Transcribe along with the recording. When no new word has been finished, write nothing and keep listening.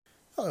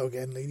Hello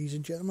again, ladies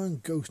and gentlemen,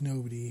 Ghost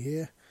Nobody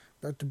here,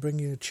 about to bring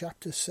you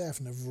Chapter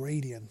 7 of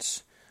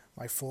Radiance,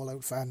 my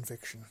Fallout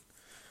fanfiction.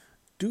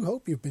 Do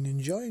hope you've been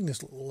enjoying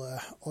this little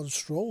odd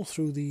stroll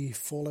through the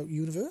Fallout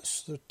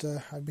universe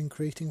that I've been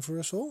creating for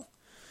us all.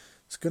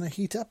 It's going to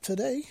heat up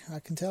today, I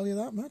can tell you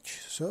that much,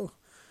 so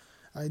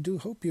I do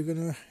hope you're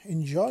going to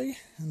enjoy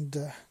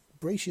and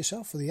brace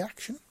yourself for the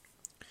action.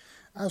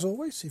 As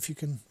always, if you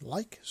can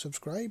like,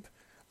 subscribe,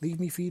 leave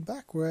me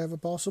feedback wherever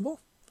possible,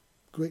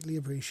 greatly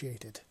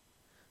appreciated.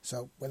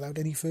 So, without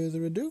any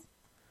further ado,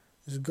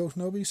 this is Ghost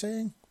Nobody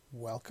saying,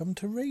 welcome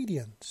to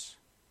Radiance.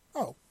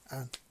 Oh,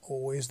 and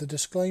always the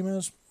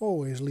disclaimers,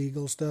 always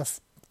legal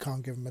stuff,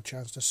 can't give them a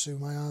chance to sue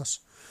my ass.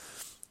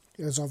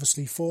 There's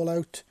obviously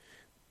Fallout,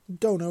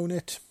 don't own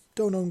it,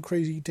 don't own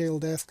Crazy Tail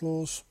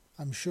Deathclaws.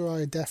 I'm sure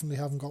I definitely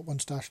haven't got one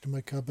stashed in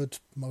my cupboard,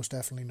 most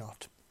definitely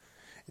not.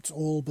 It's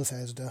all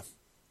Bethesda,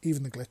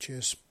 even the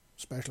glitches,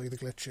 especially the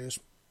glitches,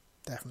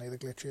 definitely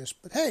the glitches,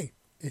 but hey,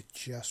 it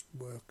just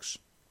works.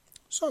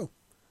 So,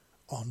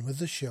 on with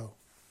the show.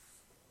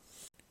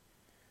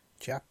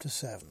 Chapter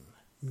 7,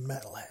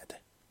 Metalhead.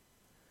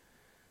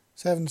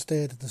 Seven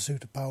stared at the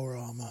suit of Power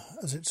Armour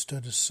as it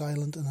stood as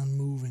silent and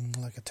unmoving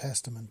like a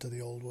testament to the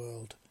old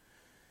world.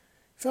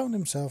 He found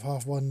himself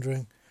half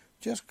wondering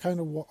just kind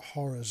of what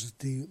horrors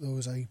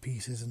those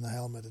eyepieces in the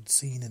helmet had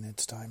seen in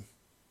its time.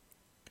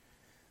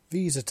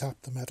 Visa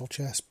tapped the metal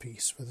chest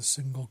piece with a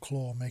single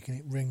claw, making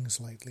it ring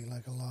slightly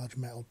like a large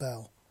metal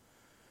bell.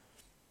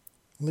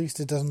 At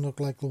least it doesn't look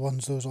like the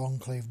ones those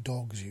Enclave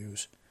dogs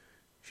use,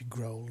 she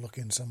growled,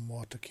 looking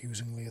somewhat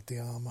accusingly at the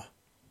armour.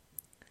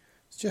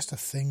 It's just a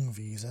thing,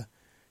 Visa.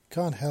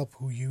 Can't help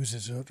who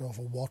uses it or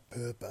for what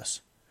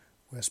purpose,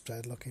 Wisp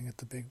said, looking at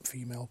the big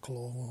female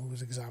claw who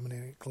was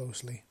examining it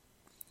closely.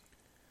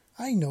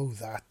 I know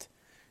that.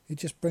 It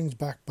just brings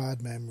back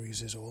bad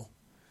memories is all.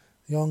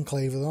 The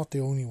Enclave are not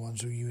the only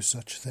ones who use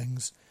such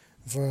things.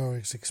 For our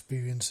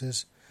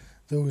experiences,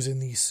 those in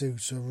these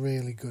suits are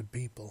really good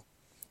people.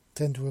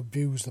 Tend to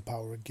abuse the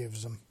power it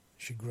gives them,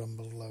 she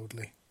grumbled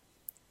loudly.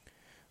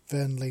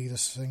 Ven laid a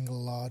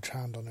single large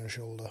hand on her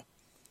shoulder.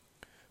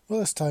 Well,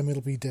 this time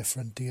it'll be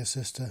different, dear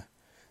sister.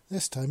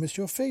 This time it's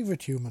your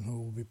favourite human who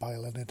will be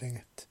piloting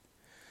it.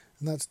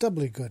 And that's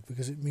doubly good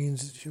because it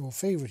means that your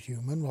favourite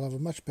human will have a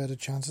much better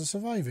chance of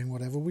surviving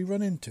whatever we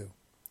run into,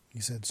 he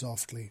said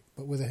softly,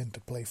 but with a hint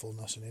of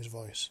playfulness in his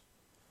voice.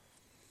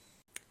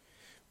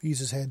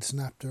 Visa's head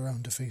snapped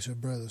around to face her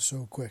brother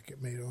so quick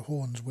it made her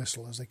horns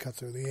whistle as they cut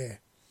through the air.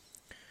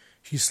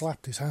 She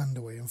slapped his hand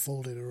away and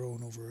folded her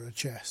own over her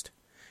chest.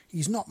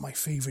 He's not my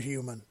favourite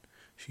human,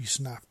 she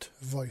snapped,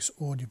 her voice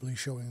audibly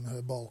showing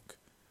her bulk.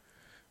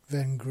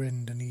 Ven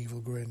grinned an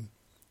evil grin.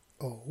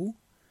 Oh?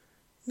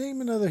 Name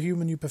another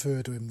human you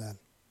prefer to him then,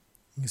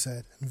 he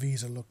said, and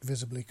Visa looked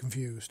visibly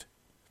confused.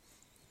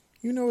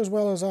 You know as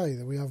well as I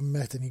that we haven't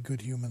met any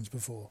good humans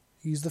before.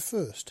 He's the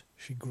first,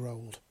 she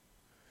growled.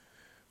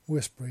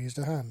 Wisp raised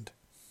a hand.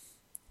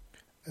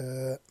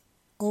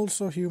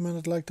 Also human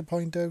I'd like to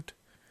point out,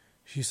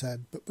 she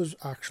said, but was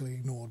actually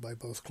ignored by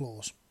both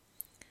claws,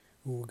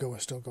 who were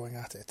still going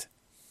at it.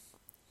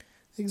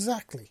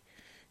 Exactly.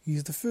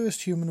 He's the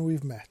first human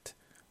we've met.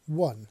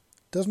 1.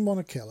 Doesn't want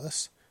to kill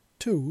us.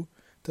 2.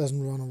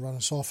 Doesn't want to run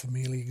us off for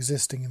merely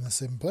existing in the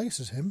same place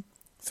as him.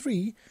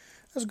 3.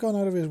 Has gone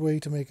out of his way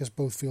to make us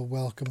both feel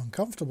welcome and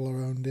comfortable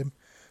around him.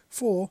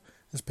 4.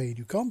 Has paid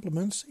you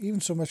compliments, even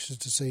so much as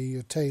to say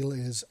your tail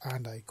is,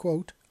 and I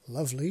quote,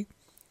 lovely.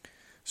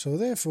 So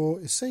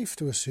therefore it's safe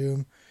to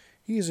assume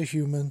he is a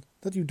human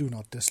that you do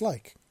not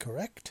dislike,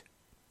 correct?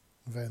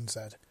 Ven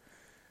said,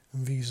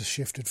 and Visa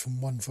shifted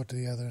from one foot to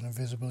the other in a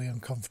visibly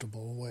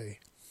uncomfortable way.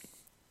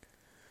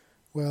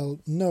 Well,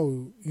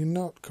 no, you're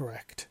not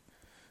correct.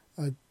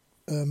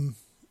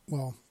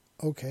 Well,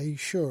 okay,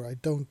 sure, I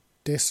don't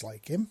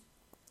dislike him,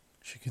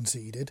 she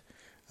conceded,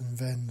 and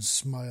Ven's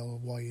smile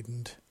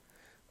widened.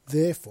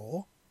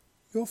 Therefore,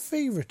 your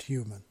favourite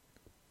human,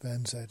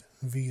 Ven said,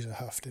 and Visa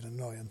huffed in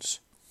annoyance.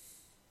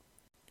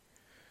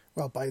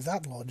 Well, by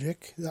that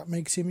logic, that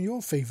makes him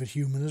your favourite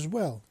human as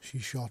well, she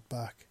shot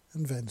back,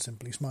 and Ven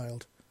simply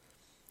smiled.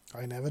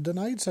 I never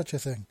denied such a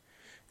thing.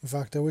 In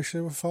fact, I wish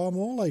there were far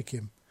more like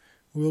him.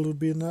 The world would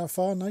be a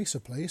far nicer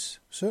place,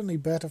 certainly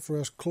better for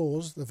us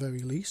claws at the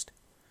very least,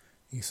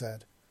 he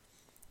said.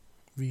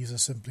 Visa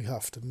simply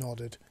huffed and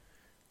nodded.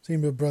 It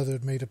seemed her brother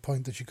had made a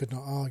point that she could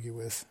not argue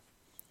with.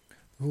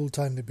 The whole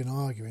time they'd been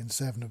arguing,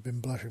 Seven had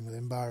been blushing with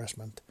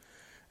embarrassment,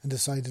 and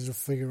decided to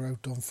figure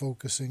out on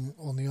focusing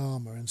on the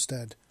armour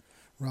instead,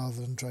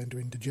 rather than trying to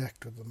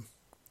interject with them.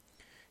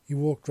 He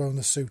walked round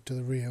the suit to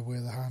the rear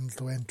where the handle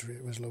to enter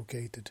it was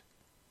located.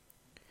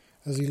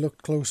 As he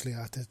looked closely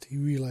at it, he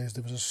realised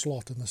there was a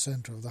slot in the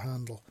centre of the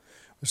handle,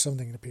 where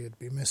something appeared to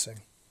be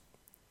missing.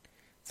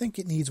 Think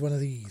it needs one of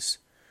these,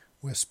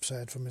 Wisp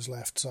said from his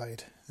left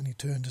side, and he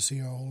turned to see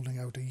her holding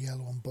out a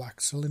yellow and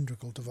black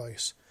cylindrical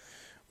device,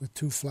 with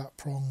 2 flat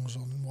prongs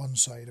on one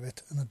side of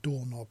it and a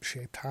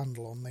doorknob-shaped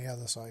handle on the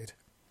other side.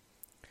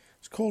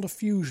 It's called a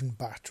fusion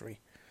battery.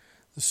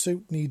 The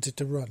suit needs it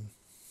to run.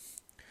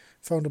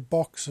 Found a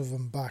box of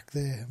them back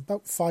there,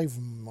 about 5 of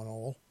them in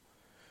all.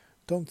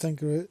 Don't think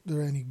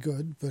they're any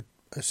good, but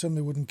I assume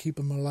they wouldn't keep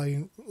them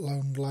lying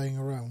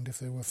around if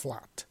they were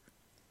flat,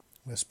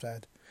 Wisp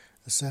said,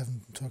 as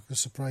Seven took a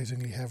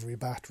surprisingly heavy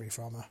battery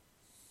from her.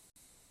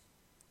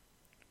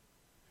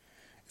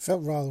 It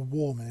felt rather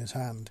warm in his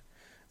hand,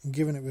 and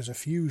given it was a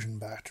fusion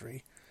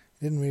battery,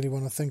 he didn't really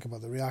want to think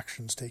about the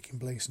reactions taking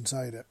place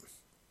inside it.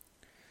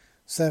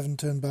 Seven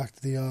turned back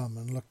to the arm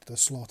and looked at the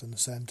slot in the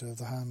centre of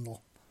the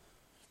handle.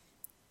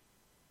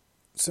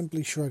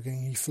 Simply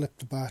shrugging, he flipped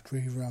the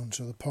battery round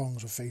so the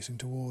prongs were facing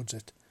towards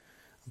it,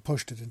 and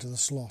pushed it into the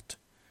slot,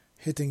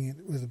 hitting it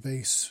with the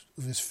base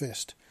of his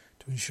fist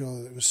to ensure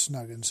that it was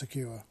snug and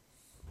secure.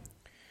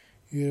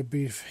 He heard a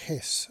brief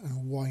hiss and a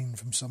whine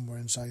from somewhere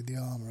inside the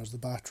armour as the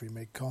battery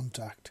made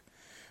contact,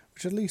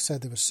 which at least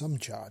said there was some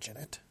charge in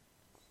it.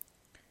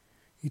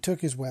 He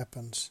took his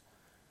weapons,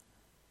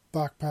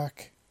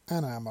 backpack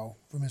and ammo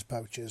from his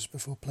pouches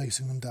before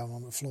placing them down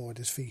on the floor at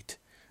his feet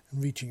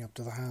and reaching up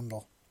to the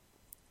handle.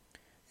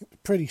 It was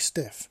pretty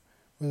stiff.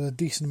 With a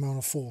decent amount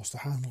of force, the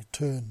handle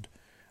turned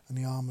and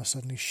the armour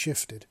suddenly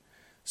shifted,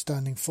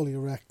 standing fully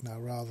erect now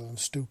rather than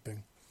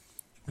stooping.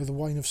 With a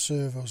whine of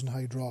servos and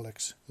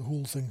hydraulics, the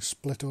whole thing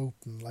split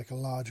open like a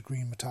large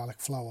green metallic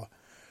flower,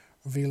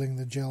 revealing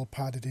the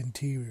gel-padded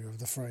interior of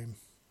the frame.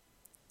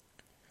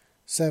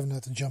 Seven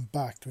had to jump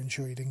back to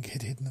ensure he didn't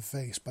get hit in the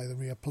face by the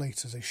rear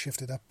plates as they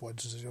shifted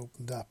upwards as it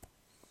opened up.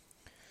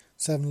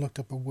 Seven looked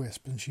up at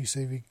Wisp, and she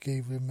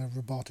gave him a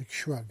robotic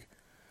shrug.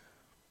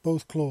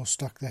 Both claws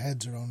stuck their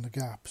heads around the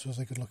gap so as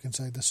they could look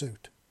inside the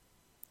suit.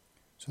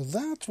 So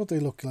that's what they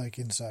look like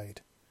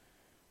inside.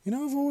 You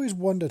know, I've always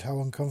wondered how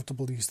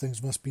uncomfortable these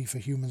things must be for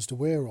humans to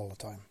wear all the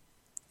time.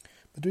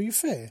 But to be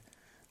fair,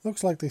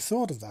 looks like they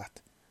thought of that.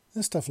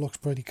 This stuff looks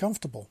pretty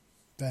comfortable,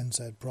 Ben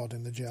said,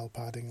 prodding the gel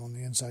padding on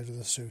the inside of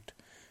the suit,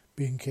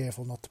 being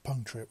careful not to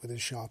puncture it with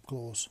his sharp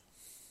claws.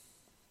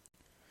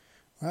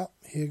 Well,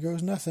 here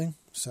goes nothing,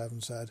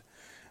 Seven said,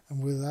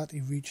 and with that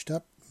he reached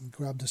up and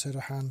grabbed a set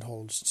of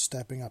handholds,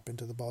 stepping up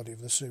into the body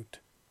of the suit.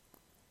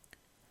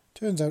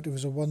 Turns out it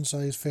was a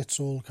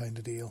one-size-fits-all kind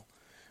of deal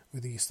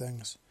with these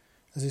things.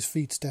 As his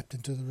feet stepped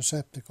into the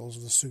receptacles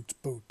of the suit's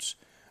boots,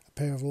 a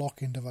pair of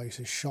locking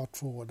devices shot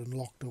forward and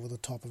locked over the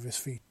top of his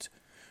feet,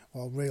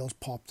 while rails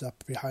popped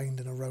up behind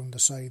and around the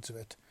sides of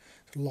it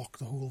to lock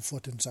the whole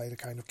foot inside a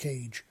kind of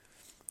cage,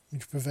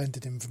 which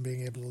prevented him from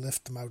being able to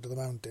lift them out of the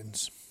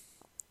mountains.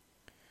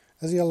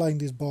 As he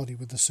aligned his body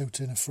with the suit's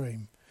inner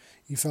frame,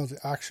 he felt it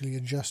actually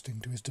adjusting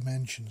to his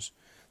dimensions,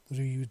 so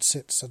he would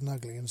sit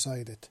snugly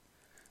inside it.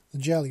 The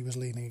gel he was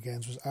leaning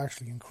against was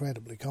actually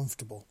incredibly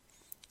comfortable,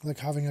 like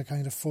having a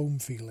kind of foam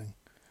feeling,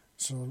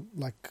 so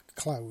like a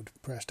cloud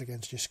pressed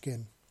against your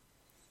skin.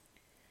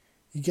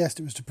 He guessed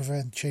it was to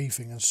prevent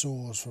chafing and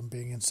sores from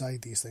being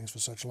inside these things for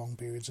such long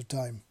periods of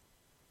time.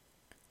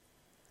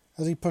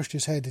 As he pushed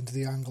his head into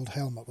the angled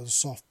helmet with a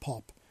soft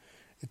pop,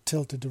 it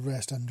tilted to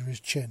rest under his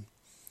chin,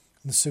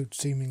 and the suit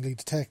seemingly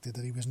detected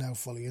that he was now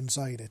fully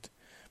inside it,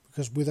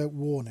 because without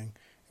warning,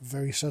 it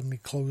very suddenly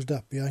closed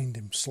up behind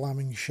him,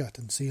 slamming shut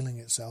and sealing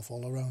itself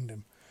all around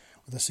him,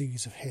 with a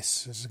series of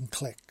hisses and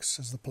clicks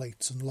as the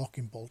plates and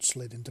locking bolts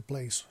slid into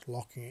place,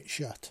 locking it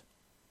shut.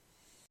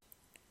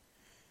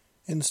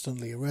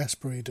 Instantly, a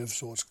respirator of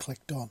sorts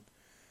clicked on,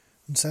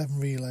 and Seven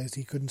realised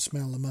he couldn't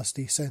smell the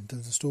musty scent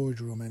of the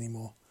storage room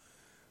anymore,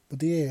 but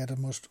the air had a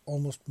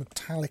almost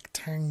metallic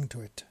tang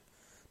to it,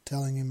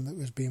 telling him that it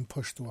was being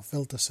pushed through a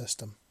filter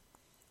system.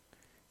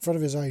 In front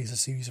of his eyes, a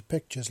series of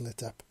pictures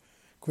lit up,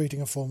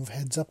 creating a form of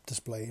heads-up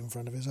display in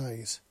front of his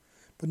eyes,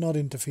 but not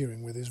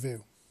interfering with his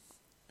view.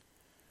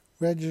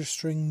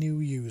 Registering new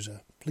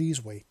user,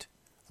 please wait,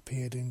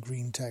 appeared in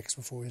green text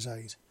before his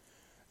eyes,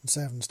 and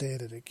Seven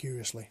stared at it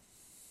curiously.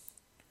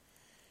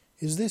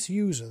 Is this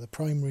user the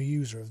primary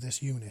user of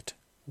this unit,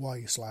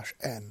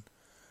 Y/N?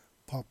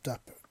 Popped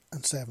up,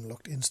 and Seven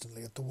looked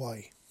instantly at the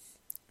Y.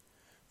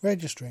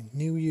 Registering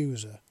new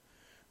user.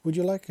 Would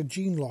you like to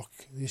gene lock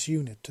this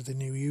unit to the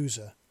new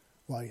user,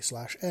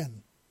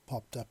 Y/N?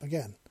 Popped up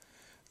again,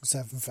 and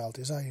Seven felt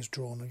his eyes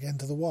drawn again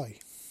to the Y.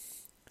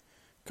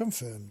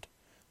 Confirmed.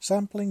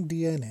 Sampling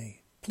DNA.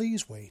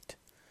 Please wait.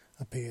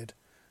 Appeared,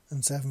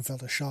 and Seven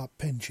felt a sharp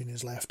pinch in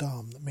his left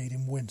arm that made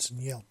him wince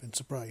and yelp in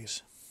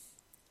surprise.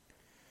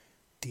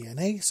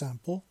 DNA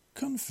sample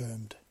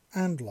confirmed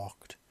and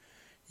locked.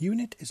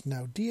 Unit is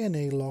now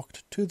DNA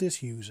locked to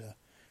this user.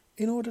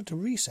 In order to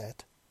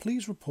reset,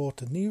 please report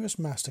to nearest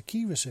master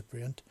key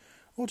recipient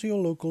or to your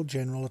local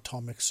General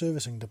Atomic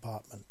Servicing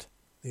Department,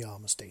 the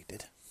armour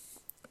stated.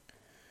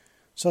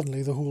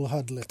 Suddenly the whole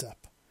HUD lit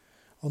up.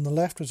 On the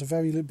left was a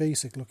very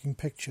basic-looking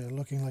picture,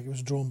 looking like it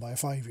was drawn by a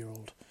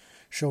 5-year-old,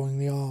 showing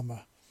the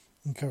armour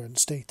and current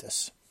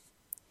status.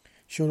 It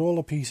showed all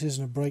the pieces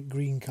in a bright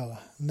green colour,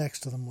 and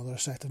next to them were a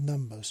set of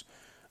numbers,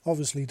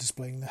 obviously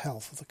displaying the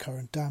health of the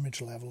current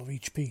damage level of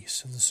each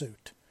piece of the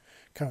suit,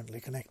 currently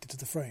connected to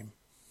the frame.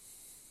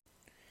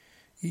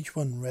 Each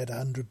one read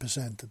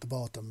 100% at the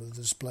bottom of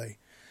the display,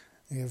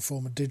 and it would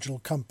form a digital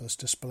compass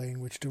displaying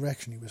which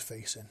direction he was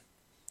facing.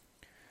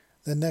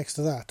 Then next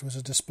to that was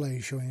a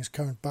display showing his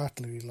current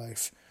battery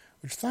life,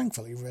 which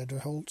thankfully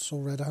also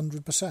read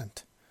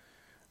 100%.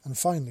 And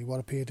finally what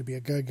appeared to be a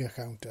Geiger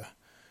counter,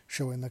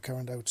 showing the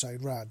current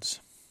outside rads.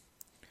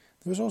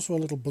 There was also a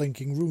little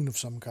blinking rune of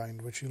some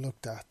kind which he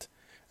looked at,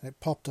 and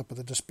it popped up at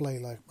the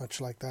display much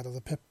like that of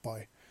the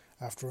Pip-Boy.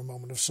 After a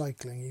moment of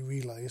cycling he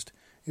realised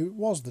it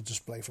was the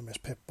display from his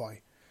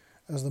Pip-Boy,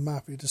 as the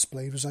map it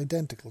displayed was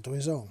identical to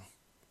his own.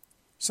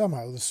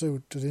 Somehow the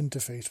suit had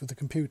interfaced with the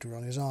computer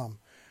on his arm,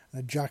 and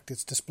had jacked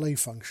its display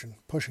function,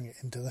 pushing it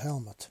into the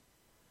helmet.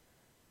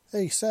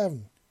 "Hey,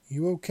 Seven,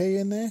 you okay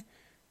in there?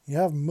 You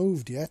haven't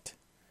moved yet.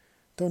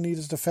 Don't need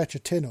us to fetch a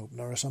tin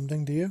opener or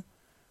something, do you?"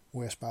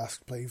 Wisp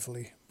asked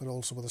playfully, but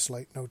also with a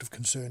slight note of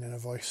concern in her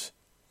voice.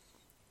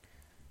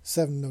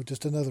 Seven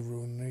noticed another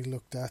rune he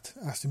looked at,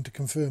 asked him to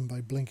confirm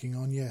by blinking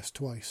on yes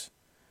twice.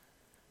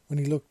 When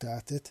he looked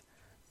at it,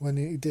 when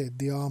he did,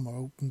 the armour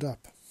opened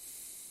up,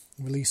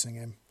 releasing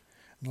him,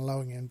 and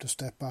allowing him to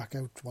step back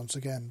out once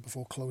again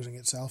before closing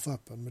itself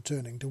up and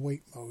returning to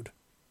wait mode.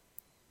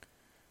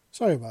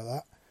 "Sorry about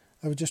that.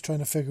 I was just trying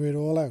to figure it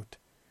all out.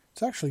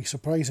 It's actually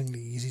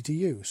surprisingly easy to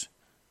use.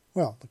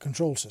 Well, the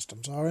control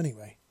systems are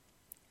anyway.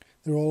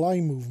 They're all eye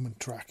movement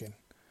tracking,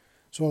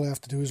 so all I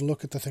have to do is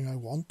look at the thing I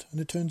want and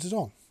it turns it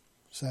on,"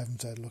 Seven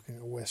said, looking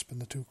at Wisp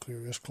and the two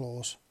curious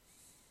claws.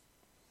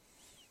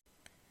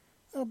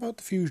 "How about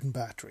the fusion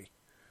battery?"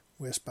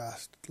 Wisp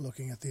asked,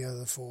 looking at the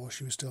other four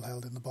she was still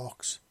held in the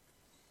box.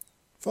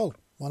 "Full,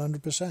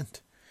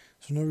 100%.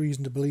 There's no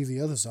reason to believe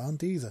the others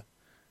aren't either,"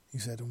 he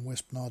said, and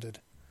Wisp nodded.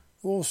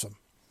 "Awesome.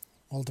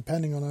 Well,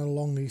 depending on how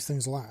long these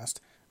things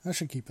last, that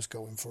should keep us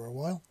going for a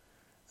while.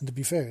 And to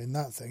be fair, in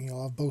that thing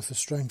you'll have both the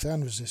strength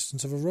and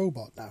resistance of a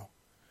robot now.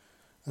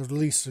 At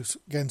least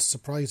against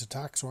surprise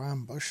attacks or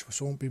ambush,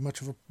 so it won't be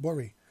much of a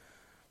worry.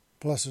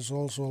 Plus it's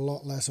also a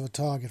lot less of a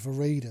target for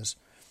raiders,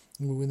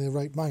 who in their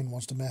right mind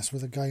wants to mess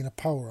with a guy in a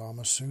Power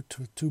Armour suit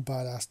with two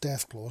badass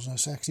death claws and a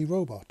sexy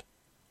robot,"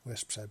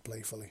 Wisp said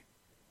playfully.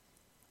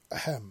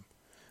 "Ahem.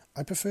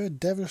 I prefer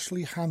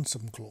devilishly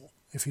handsome claw,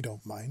 if you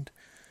don't mind,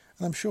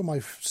 and I'm sure my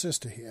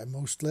sister here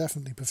most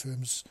definitely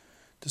prefers,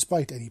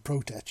 despite any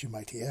protest you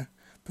might hear,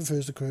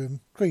 prefers the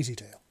term Crazy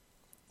Tail,"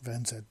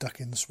 Ven said,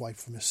 ducking the swipe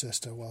from his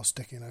sister while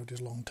sticking out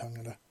his long tongue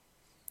at her.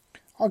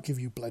 "I'll give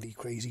you bloody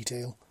Crazy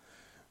Tail,"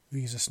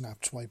 Visa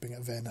snapped, swiping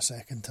at Ven a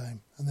second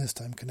time, and this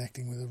time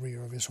connecting with the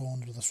rear of his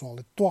horns with a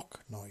solid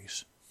thwack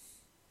noise.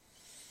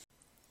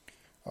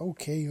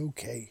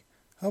 Okay.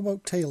 How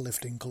about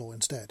tail-lifting claw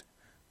instead?"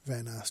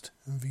 Ven asked,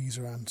 and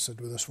Visa answered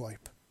with a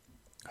swipe.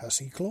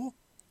 "Hussy claw?"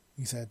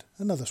 he said.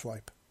 Another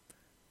swipe.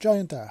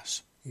 "Giant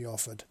ass," he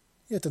offered.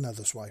 Yet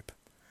another swipe.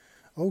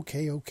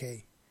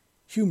 Okay.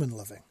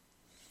 Human-loving,"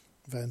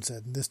 Ven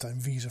said, and this time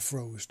Visa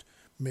froze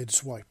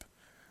mid-swipe,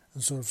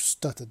 and sort of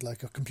stuttered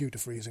like a computer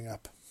freezing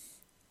up.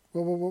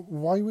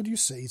 Why would you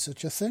say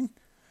such a thing?"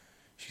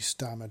 She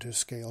stammered, her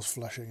scales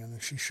flushing,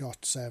 and she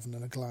shot Seven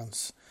in a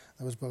glance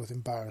that was both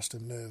embarrassed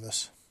and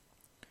nervous.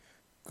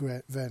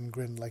 Ven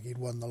grinned like he'd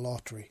won the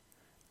lottery.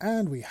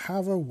 "And we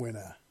have a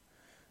winner.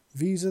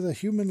 Visa the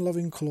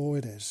human-loving claw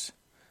it is.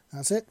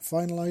 That's it,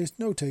 finalised,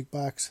 no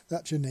take-backs,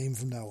 that's your name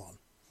from now on,"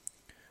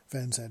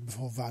 Ven said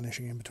before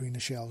vanishing in between the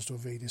shelves to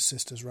evade his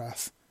sister's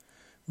wrath.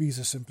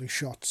 Visa simply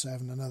shot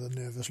Seven another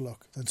nervous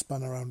look, then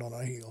spun around on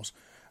her heels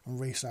and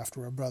raced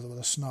after her brother with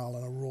a snarl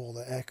and a roar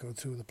that echoed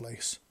through the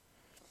place.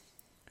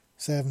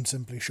 Seven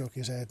simply shook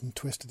his head and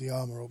twisted the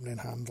armour-opening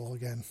handle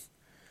again.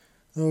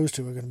 "Those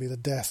two are going to be the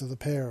death of the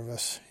pair of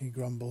us," he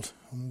grumbled,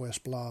 and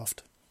Wisp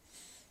laughed.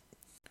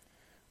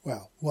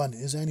 "Well, one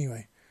is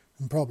anyway,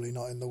 and probably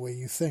not in the way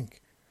you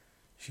think,"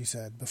 she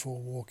said,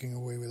 before walking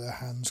away with her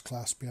hands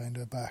clasped behind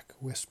her back,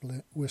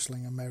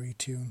 whistling a merry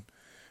tune,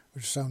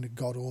 which sounded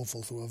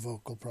god-awful through a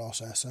vocal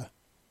processor.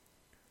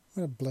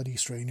 What a bloody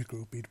strange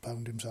group he'd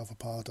found himself a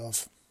part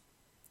of.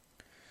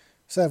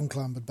 Seven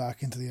clambered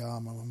back into the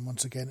armour, and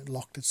once again it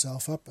locked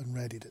itself up and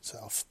readied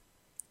itself.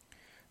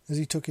 As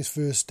he took his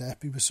first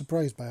step, he was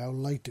surprised by how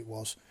light it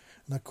was,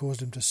 and that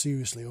caused him to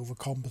seriously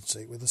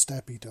overcompensate with the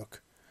step he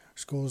took,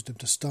 which caused him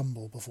to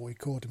stumble before he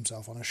caught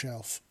himself on a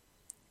shelf.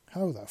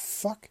 "How the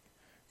fuck?"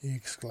 he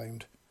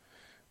exclaimed,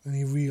 when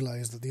he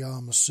realised that the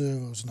armour's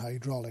servos and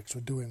hydraulics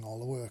were doing all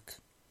the work.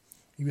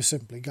 He was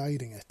simply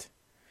guiding it.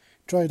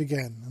 He tried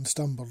again, and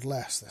stumbled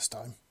less this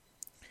time.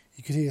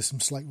 He could hear some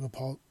slight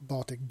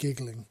robotic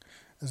giggling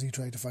as he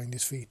tried to find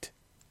his feet.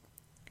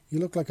 "You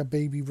look like a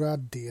baby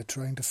rad deer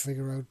trying to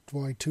figure out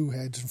why 2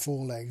 heads and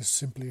 4 legs is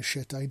simply a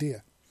shit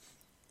idea,"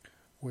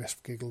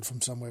 Wisp giggled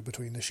from somewhere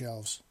between the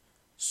shelves.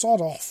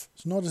 "Sod off!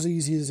 It's not as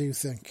easy as you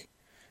think,"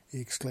 he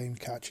exclaimed,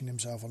 catching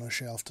himself on a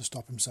shelf to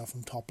stop himself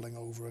from toppling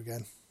over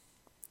again.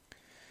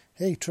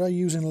 "Hey, try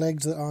using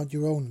legs that aren't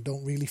your own and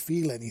don't really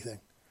feel anything,"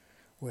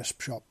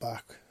 Wisp shot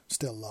back,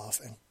 still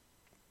laughing.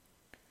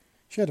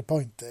 She had a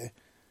point there.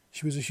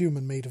 She was a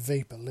human made of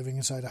vapour living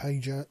inside a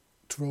hijacked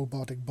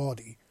robotic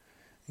body.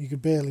 He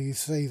could barely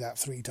say that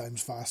 3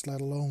 times fast,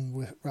 let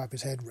alone wrap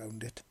his head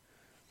round it.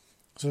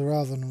 So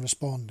rather than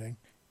responding,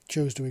 he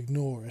chose to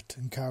ignore it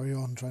and carry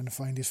on trying to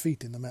find his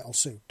feet in the metal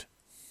suit.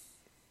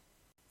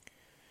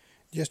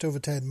 just over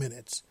 10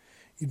 minutes,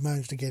 he'd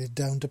managed to get it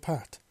down to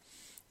pat.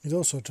 He'd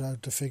also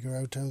tried to figure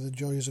out how the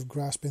joys of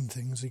grasping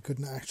things he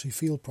couldn't actually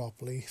feel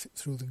properly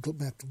through the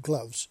metal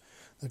gloves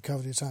that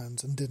covered his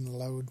hands and didn't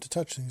allow him to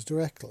touch things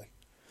directly.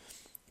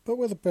 But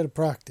with a bit of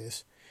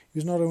practice, he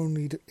was not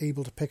only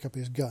able to pick up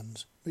his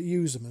guns, but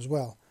use them as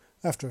well,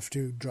 after a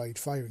few dried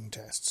firing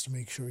tests to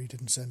make sure he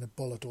didn't send a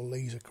bullet or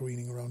laser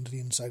careening around the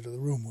inside of the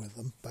room with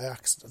them by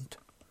accident.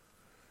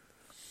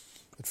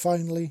 But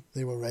finally,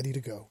 they were ready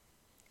to go.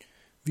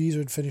 Visa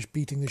had finished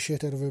beating the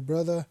shit out of her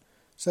brother,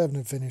 Seven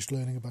had finished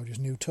learning about his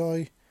new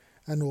toy,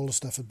 and all the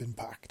stuff had been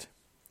packed.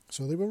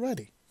 So they were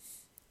ready.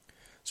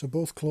 So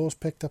both claws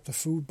picked up the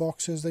food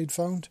boxes they'd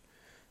found.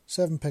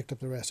 Seven picked up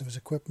the rest of his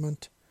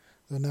equipment,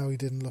 though now he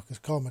didn't look as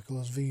comical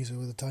as Visa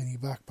with a tiny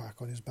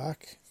backpack on his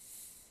back.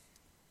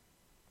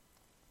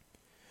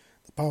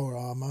 The Power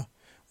Armour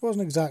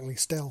wasn't exactly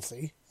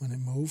stealthy when it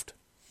moved,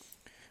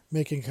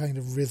 making a kind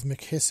of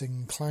rhythmic hissing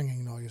and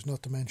clanging noise,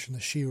 not to mention the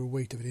sheer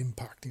weight of it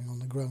impacting on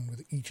the ground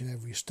with each and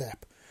every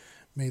step,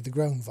 made the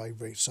ground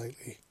vibrate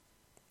slightly.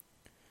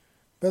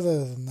 But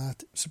other than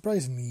that, it was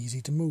surprisingly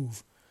easy to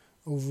move,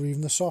 over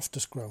even the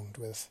softest ground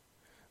with.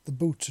 The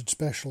boots had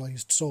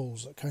specialised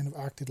soles that kind of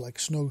acted like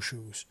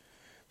snowshoes,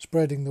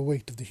 spreading the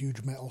weight of the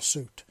huge metal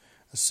suit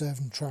as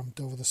Seven tramped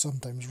over the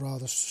sometimes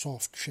rather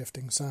soft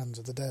shifting sands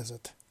of the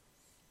desert.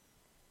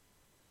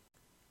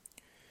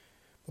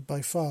 But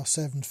by far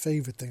Seven's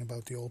favourite thing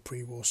about the old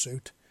pre-war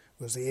suit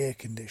was the air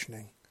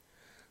conditioning.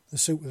 The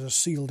suit was a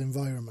sealed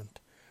environment,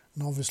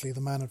 and obviously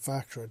the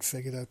manufacturer had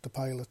figured out the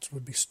pilots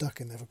would be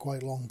stuck in there for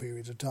quite long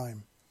periods of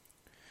time.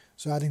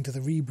 So adding to the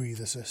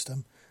rebreather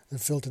system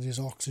that filtered his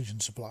oxygen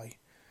supply,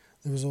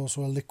 there was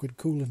also a liquid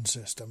cooling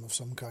system of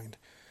some kind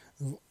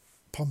that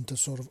pumped a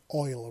sort of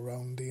oil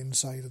around the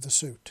inside of the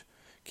suit,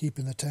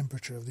 keeping the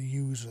temperature of the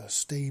user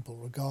stable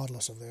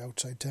regardless of the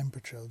outside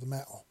temperature of the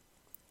metal,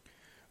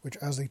 which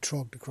as they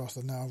trogged across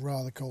the now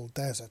rather cold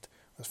desert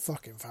was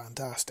fucking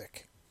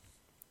fantastic.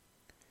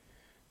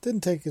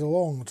 Didn't take it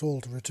long at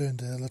all to return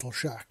to their little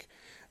shack,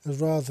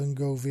 as rather than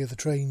go via the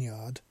train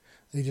yard,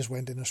 they just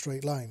went in a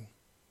straight line.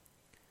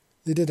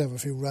 They did have a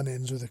few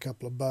run-ins with a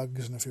couple of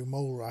bugs and a few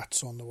mole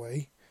rats on the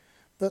way,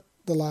 but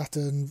the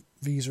latter and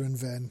Visa and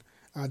Ven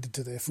added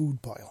to their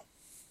food pile.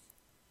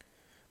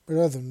 But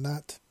other than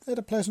that, they had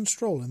a pleasant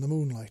stroll in the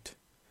moonlight.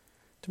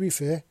 To be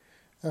fair,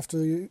 after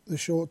the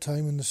short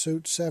time in the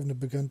suit, Seven had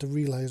begun to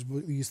realise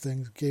what these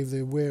things gave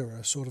their wearer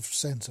a sort of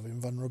sense of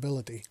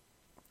invulnerability.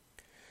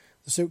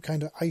 The suit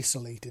kind of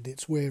isolated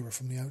its wearer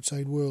from the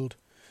outside world,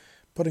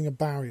 putting a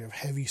barrier of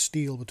heavy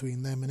steel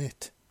between them and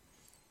it.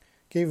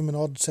 Gave him an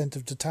odd sense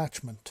of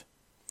detachment,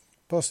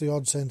 plus the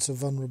odd sense of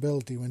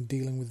vulnerability when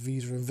dealing with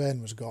Visa and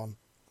Ven was gone,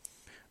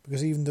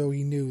 because even though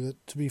he knew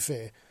that, to be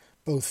fair,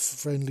 both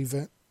friendly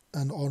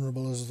and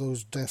honourable as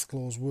those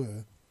Deathclaws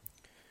were,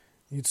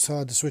 it's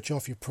hard to switch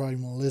off your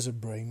primal lizard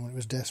brain when it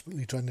was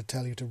desperately trying to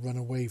tell you to run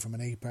away from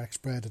an apex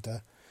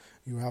predator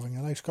you were having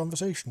a nice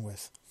conversation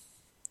with.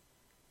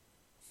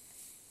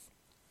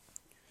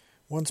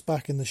 Once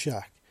back in the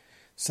shack,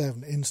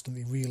 Seven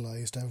instantly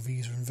realised how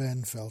Visa and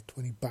Ven felt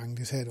when he banged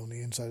his head on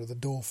the inside of the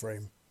door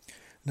frame,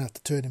 and had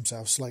to turn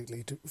himself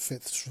slightly to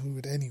fit through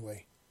it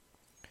anyway.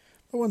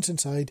 But once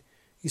inside,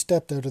 he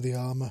stepped out of the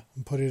armour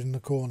and put it in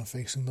the corner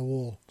facing the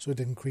wall, so it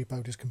didn't creep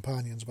out his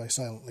companions by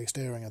silently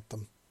staring at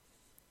them.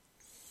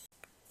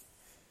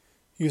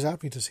 He was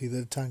happy to see that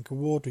the tank of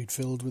water he'd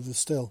filled with the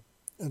still,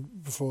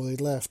 and before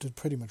they'd left had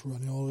pretty much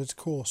run all its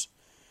course,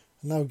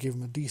 and now gave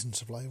him a decent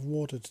supply of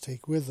water to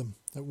take with them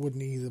that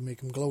wouldn't either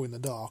make him glow in the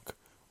dark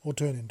or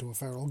turn into a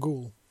feral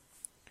ghoul.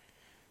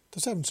 To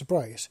Seven's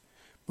surprise,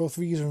 both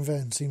Visa and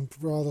Ven seemed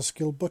rather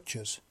skilled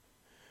butchers.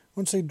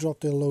 Once they'd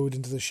dropped their load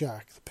into the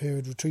shack, the pair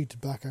had retreated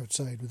back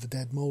outside with the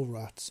dead mole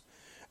rats,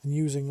 and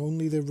using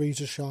only their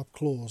razor-sharp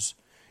claws,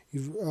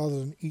 rather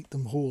than eat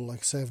them whole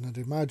like Seven had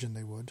imagined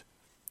they would,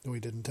 though he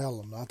didn't tell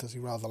them that, as he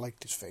rather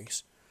liked his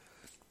face,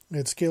 they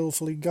had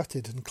skillfully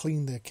gutted and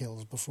cleaned their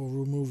kills before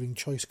removing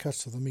choice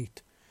cuts of the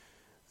meat,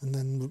 and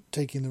then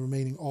taking the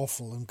remaining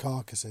offal and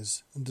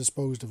carcasses and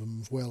disposed of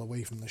them well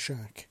away from the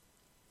shack.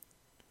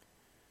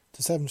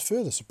 To Seven's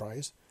further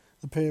surprise,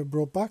 the pair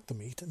brought back the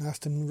meat and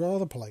asked him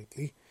rather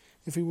politely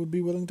if he would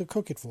be willing to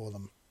cook it for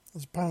them,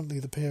 as apparently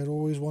the pair had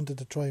always wanted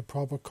to try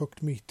proper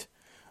cooked meat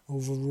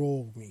over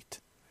raw meat,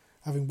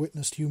 having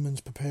witnessed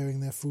humans preparing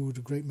their food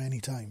a great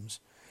many times,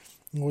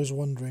 and always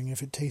wondering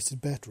if it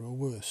tasted better or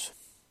worse.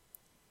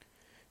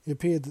 It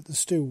appeared that the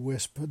stew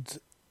Wisp had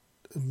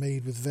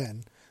made with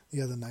Ven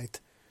the other night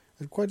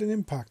had quite an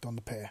impact on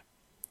the pair,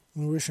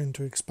 and were wishing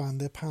to expand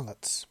their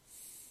palates.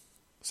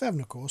 Seven,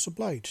 of course,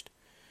 obliged.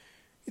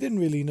 He didn't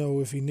really know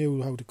if he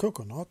knew how to cook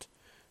or not,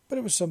 but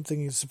it was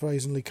something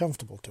surprisingly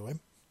comfortable to him.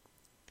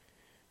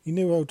 He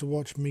knew how to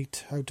watch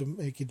meat, how to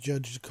make it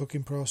judge the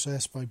cooking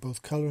process by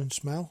both colour and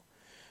smell,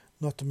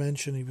 not to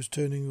mention he was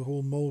turning the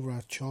whole mole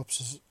rat chops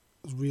as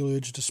a real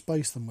urge to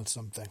spice them with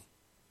something.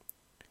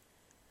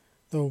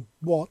 Though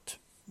what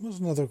was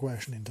another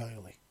question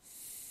entirely.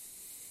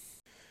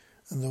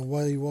 And though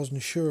while he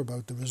wasn't sure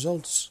about the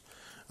results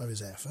of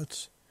his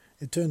efforts,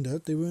 It turned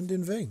out they weren't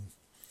in vain.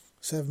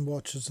 Seven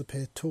watched as the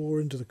pair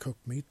tore into the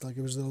cooked meat like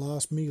it was their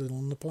last meal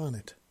on the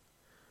planet.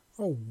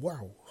 "Oh,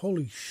 wow,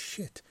 holy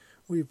shit,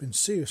 we've been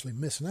seriously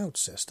missing out,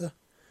 sister,"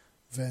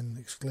 Ven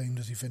exclaimed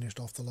as he finished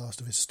off the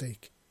last of his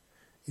steak.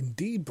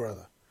 "Indeed,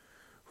 brother.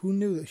 Who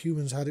knew that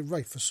humans had it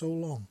right for so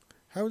long?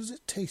 How does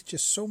it taste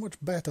just so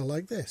much better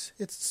like this?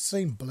 It's the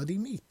same bloody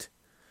meat,"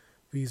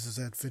 Visa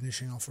said,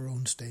 finishing off her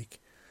own steak.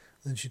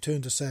 Then she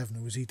turned to Seven,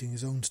 who was eating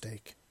his own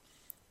steak.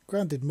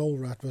 Granted, mole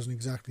rat wasn't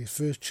exactly his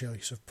first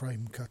choice of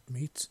prime cut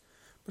meats,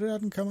 but it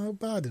hadn't come out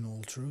bad in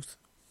all truth.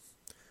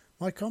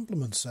 "My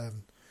compliments,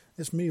 Seven.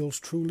 This meal's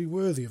truly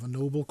worthy of a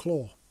noble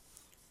claw,"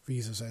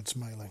 Visa said,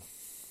 smiling.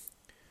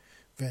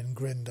 Ven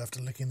grinned after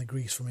licking the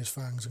grease from his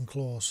fangs and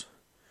claws.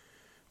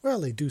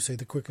 "Well, they do say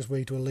the quickest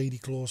way to a lady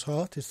claw's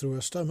heart is through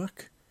her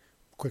stomach.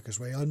 Quickest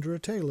way under her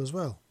tail as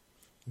well,"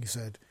 he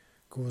said,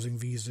 causing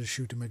Visa to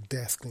shoot him a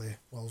death glare,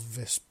 while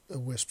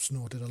Wisp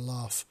snorted a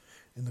laugh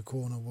in the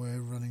corner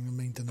where running the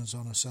maintenance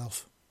on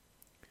herself.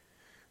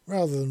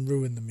 Rather than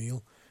ruin the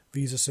meal,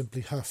 Visa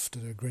simply huffed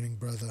at her grinning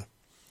brother.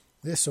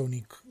 This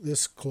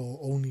claw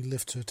only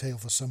lifts her tail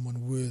for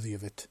someone worthy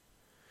of it."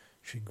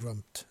 She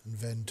grumped, and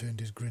Ven turned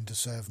his grin to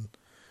Seven,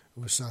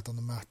 who was sat on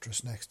the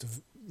mattress next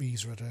to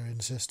Visa at her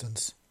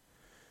insistence.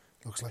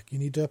 "Looks like you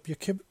need to up your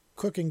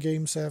cooking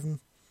game, Seven.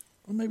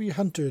 Or maybe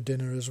hunt her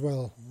dinner as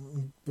well,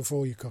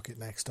 before you cook it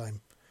next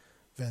time,"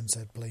 Ven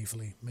said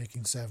playfully,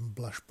 making Seven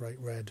blush bright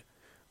red,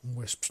 and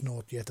Wisp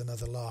snort yet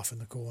another laugh in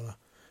the corner.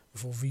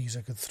 Before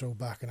Visa could throw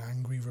back an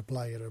angry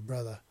reply at her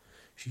brother,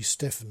 she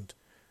stiffened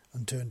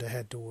and turned her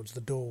head towards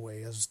the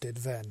doorway, as did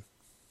Ven.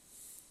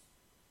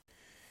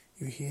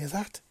 "You hear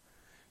that?"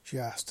 she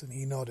asked, and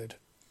he nodded.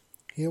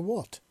 "Hear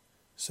what?"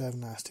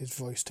 Seven asked, his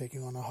voice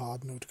taking on a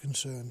hard note of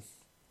concern.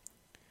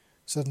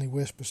 Suddenly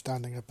Wisp was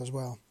standing up as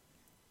well.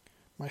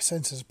 "My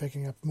senses are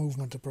picking up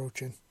movement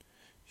approaching,"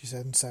 she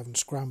said, and Seven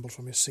scrambled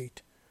from his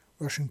seat,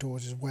 rushing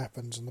towards his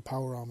weapons and the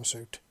power armor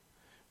suit.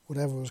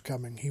 Whatever was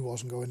coming, he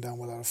wasn't going down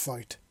without a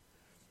fight.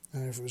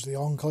 And if it was the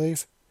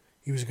Enclave,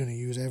 he was going to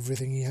use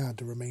everything he had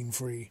to remain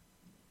free.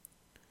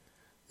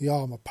 The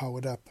armor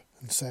powered up,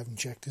 and Seven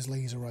checked his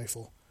laser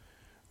rifle,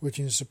 which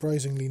in his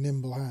surprisingly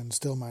nimble hand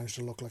still managed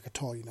to look like a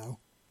toy now.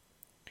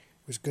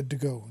 It was good to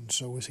go, and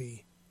so was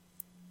he.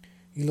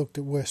 He looked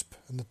at Wisp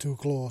and the two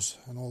claws,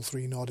 and all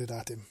three nodded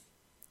at him.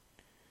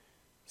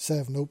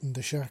 Seven opened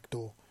the shack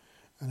door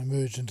and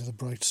emerged into the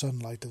bright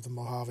sunlight of the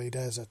Mojave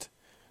Desert,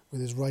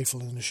 with his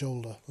rifle in his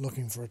shoulder,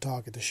 looking for a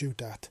target to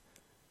shoot at,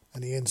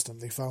 and he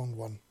instantly found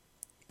one.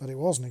 But it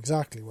wasn't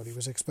exactly what he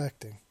was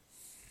expecting.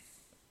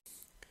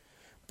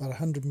 About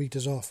 100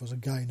 metres off was a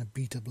guy in a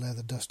beat-up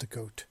leather duster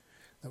coat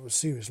that was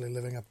seriously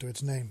living up to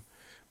its name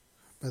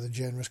by the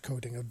generous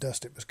coating of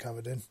dust it was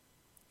covered in.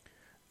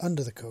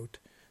 Under the coat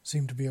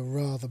seemed to be a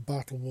rather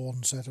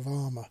battle-worn set of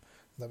armour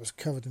that was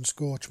covered in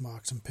scorch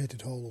marks and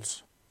pitted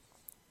holes.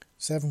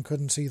 Seven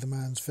couldn't see the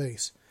man's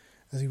face,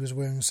 as he was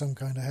wearing some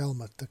kind of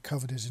helmet that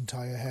covered his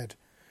entire head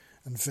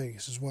and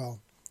face as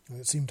well, and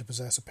it seemed to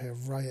possess a pair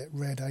of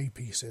red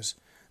eyepieces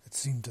that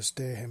seemed to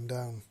stare him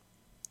down.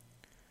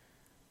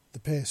 The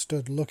pair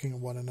stood looking at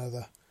one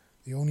another.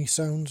 The only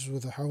sounds were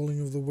the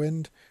howling of the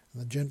wind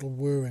and the gentle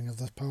whirring of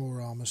the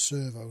power armor's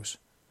servos.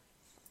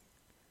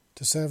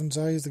 To Seven's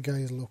eyes, the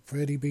guys looked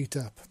pretty beat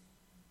up.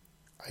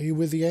 "Are you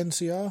with the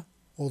NCR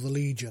or the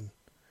Legion?"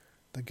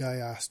 the guy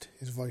asked,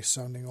 his voice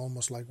sounding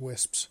almost like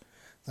Wisp's,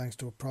 thanks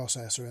to a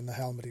processor in the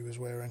helmet he was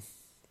wearing.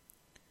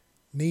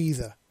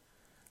 "Neither.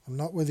 I'm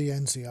not with the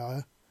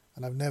NCR,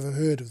 and I've never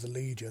heard of the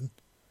Legion,"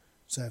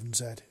 Seven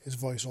said, his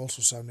voice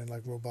also sounding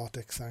like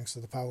robotic thanks to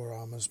the power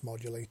armor's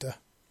modulator.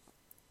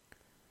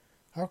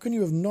 "How can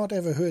you have not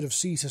ever heard of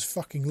Caesar's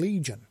fucking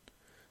Legion?"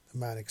 the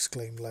man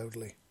exclaimed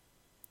loudly.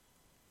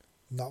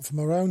 "Not from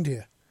around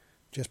here.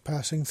 Just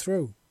passing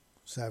through,"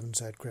 Seven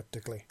said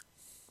cryptically.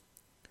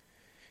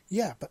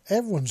 "Yeah, but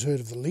everyone's heard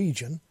of the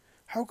Legion.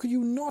 How could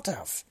you not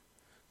have?"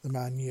 the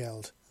man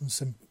yelled, and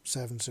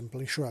Seven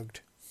simply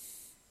shrugged.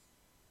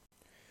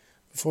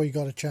 Before he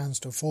got a chance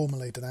to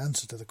formulate an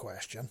answer to the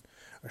question,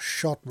 a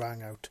shot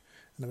rang out,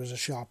 and there was a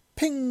sharp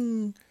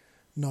ping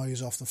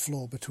noise off the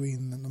floor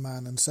between the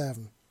man and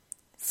Seven.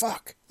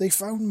 "Fuck! They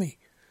found me!"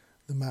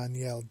 the man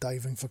yelled,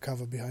 diving for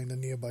cover behind a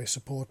nearby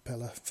support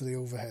pillar for the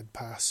overhead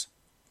pass.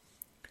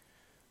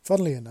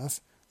 Funnily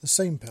enough, the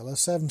same pillar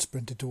Seven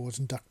sprinted towards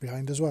and ducked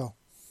behind as well.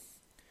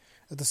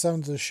 At the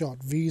sound of the shot,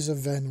 Visa,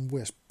 Ven and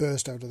Wisp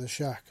burst out of the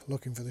shack,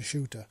 looking for the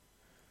shooter.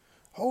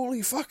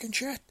 "Holy fucking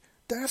shit!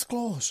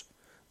 Deathclaws!"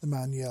 the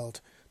man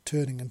yelled,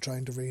 turning and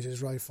trying to raise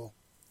his rifle.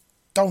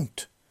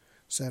 "Don't!"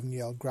 Seven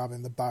yelled,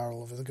 grabbing the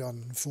barrel of the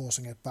gun and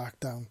forcing it back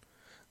down,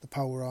 the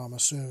power armor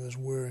servos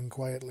whirring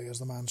quietly as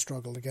the man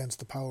struggled against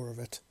the power of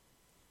it.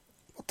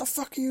 "What the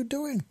fuck are you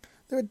doing?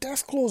 There are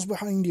Deathclaws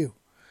behind you!"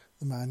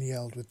 the man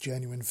yelled with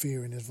genuine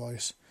fear in his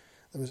voice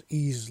that was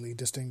easily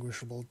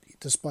distinguishable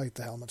despite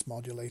the helmet's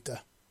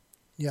modulator.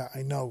 "Yeah,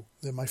 I know.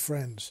 They're my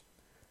friends,"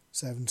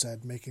 Seven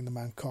said, making the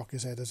man cock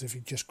his head as if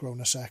he'd just grown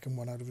a second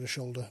one out of his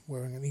shoulder,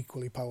 wearing an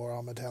equally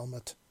power-armoured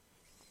helmet.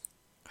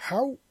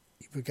 "How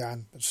he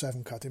began, but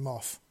Seven cut him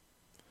off.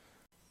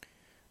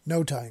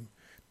 No time.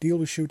 Deal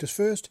with shooters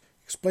first,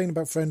 explain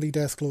about friendly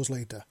deathclaws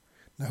later.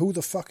 Now who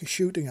the fuck is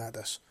shooting at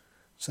us?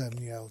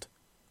 Seven yelled.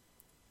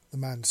 The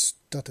man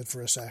stuttered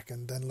for a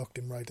second, then looked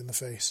him right in the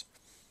face.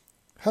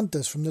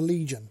 Hunters from the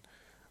Legion.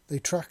 They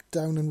tracked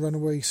down and run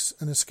away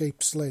and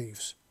escaped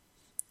slaves,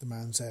 the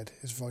man said,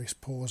 his voice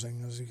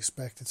pausing as he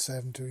expected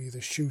Seven to either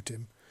shoot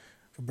him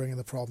for bringing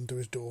the problem to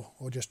his door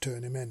or just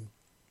turn him in.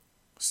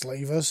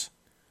 Slavers?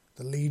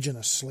 The Legion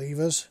are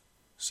slavers?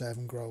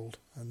 Seven growled,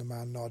 and the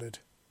man nodded.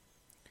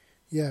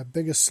 Yeah,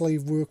 biggest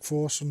slave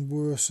workforce and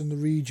worse in the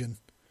region.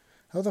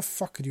 How the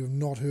fuck could you have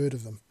not heard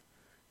of them?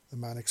 The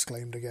man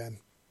exclaimed again.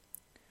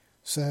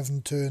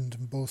 Seven turned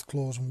and both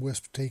Claws and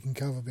Wisp taking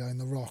cover behind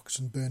the rocks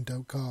and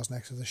burnt-out cars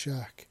next to the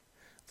shack.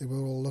 They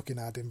were all looking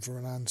at him for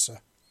an answer.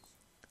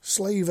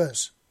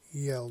 Slavers!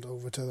 He yelled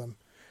over to them,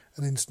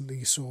 and instantly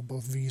he saw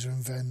both Visa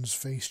and Ven's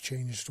face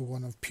change to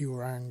one of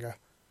pure anger.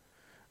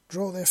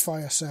 Draw their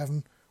fire,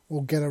 Seven,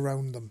 or get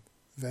around them,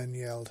 Ven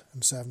yelled,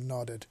 and Seven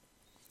nodded.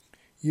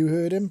 You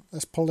heard him?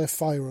 Let's pull their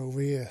fire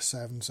over here,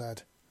 Seven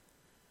said.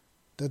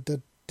 Did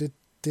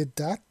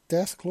that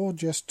Deathclaw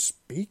just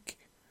speak?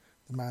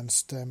 The man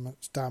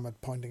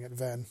stammered, pointing at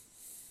Ven.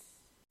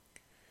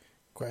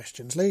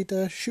 Questions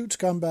later, shoot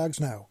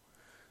scumbags now,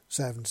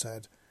 Seven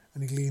said,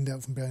 and he leaned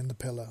out from behind the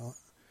pillar.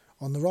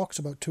 On the rocks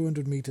about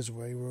 200 metres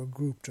away were a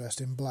group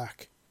dressed in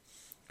black.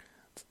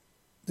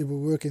 They were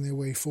working their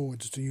way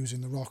forwards to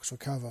using the rocks for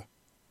cover.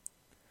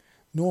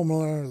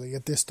 Normally,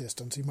 at this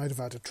distance, he might have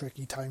had a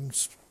tricky time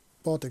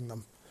spotting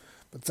them,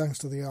 but thanks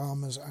to the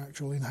armour's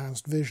actual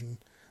enhanced vision,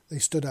 they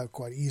stood out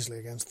quite easily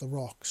against the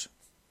rocks.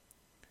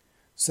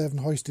 Seven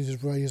hoisted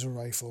his razor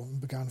rifle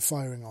and began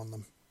firing on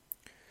them.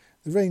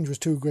 The range was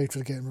too great for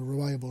getting a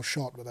reliable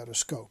shot without a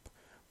scope,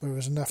 but it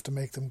was enough to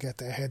make them get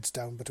their heads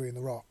down between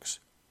the rocks.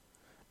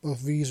 Both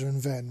Visa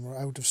and Ven were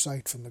out of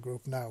sight from the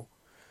group now.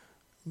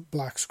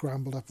 Black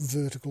scrambled up a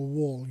vertical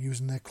wall,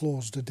 using their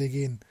claws to dig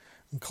in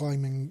and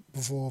climbing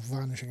before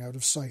vanishing out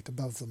of sight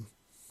above them.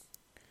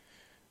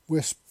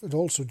 Wisp had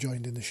also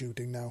joined in the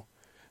shooting now,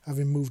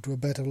 having moved to a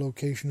better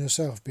location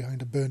herself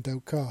behind a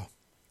burnt-out car.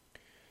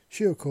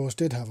 She, of course,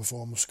 did have a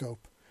form of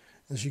scope,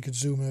 as she could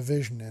zoom her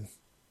vision in.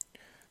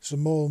 So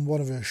more than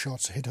one of her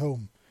shots hit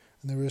home,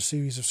 and there were a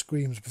series of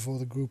screams before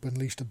the group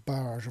unleashed a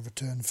barrage of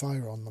return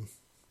fire on them.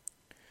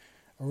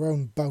 A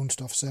round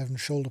bounced off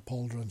Seven's shoulder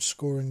pauldron,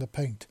 scoring the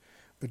paint,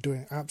 but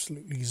doing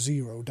absolutely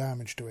zero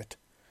damage to it.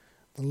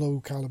 The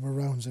low-caliber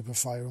rounds they were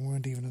firing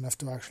weren't even enough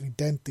to actually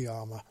dent the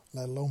armour,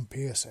 let alone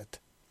pierce it.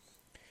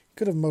 He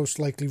could have most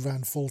likely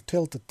ran full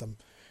tilt at them,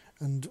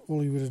 and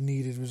all he would have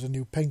needed was a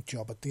new paint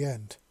job at the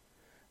end.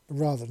 But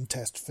rather than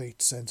test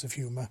fate's sense of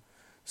humour,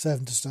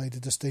 Seven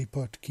decided to stay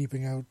put,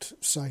 keeping out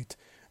of sight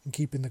and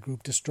keeping the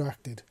group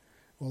distracted,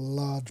 while a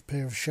large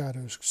pair of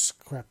shadows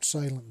crept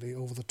silently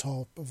over the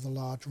top of the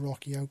large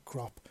rocky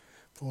outcrop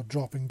before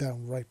dropping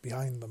down right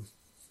behind them.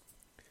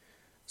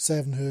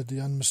 Seven heard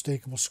the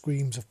unmistakable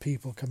screams of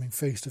people coming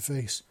face to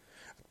face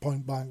at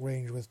point-blank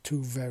range with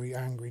two very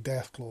angry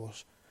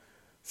Deathclaws,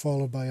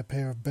 followed by a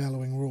pair of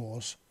bellowing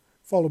roars,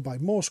 followed by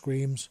more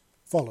screams,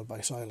 followed by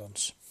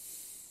silence.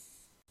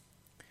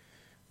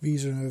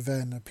 Visa and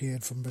Ven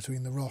appeared from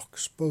between the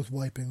rocks, both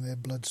wiping their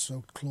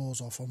blood-soaked claws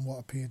off on what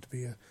appeared to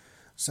be a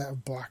set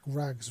of black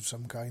rags of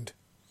some kind.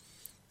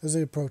 As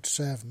they approached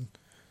Seven,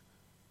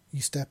 he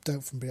stepped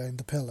out from behind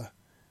the pillar,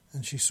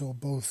 and she saw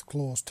both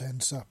claws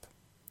tense up,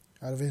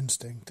 out of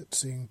instinct at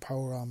seeing a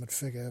power-armoured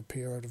figure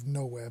appear out of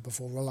nowhere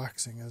before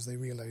relaxing as they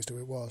realised who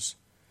it was.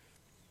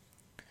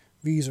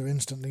 Visa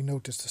instantly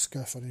noticed a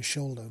scuff on his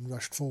shoulder and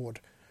rushed forward,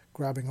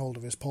 grabbing hold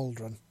of his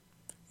pauldron.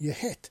 "You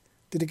hit!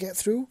 Did it get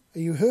through? Are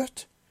you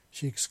hurt?"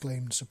 she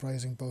exclaimed,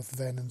 surprising both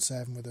Ven and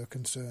Seven with her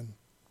concern.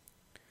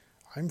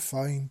 "I'm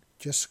fine,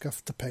 just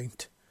scuffed the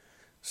paint,"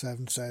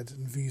 Seven said,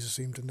 and Visa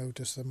seemed to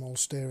notice them all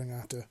staring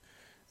at her,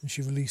 and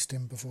she released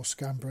him before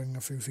scampering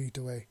a few feet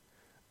away.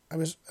 "I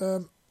was,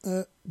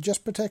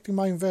 just protecting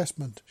my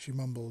investment," she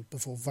mumbled,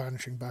 before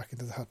vanishing back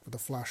into the hut with a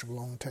flash of a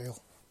long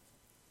tail.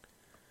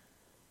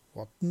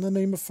 "What in the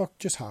name of fuck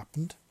just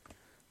happened?"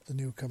 the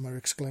newcomer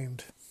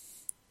exclaimed.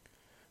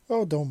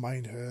 "Oh, don't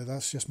mind her,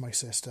 that's just my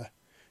sister.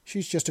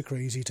 She's just a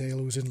crazy tail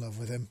who's in love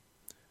with him,"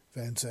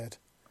 Ven said.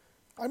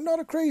 "I'm not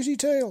a crazy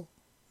tail,"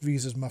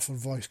 Visa's muffled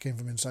voice came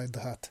from inside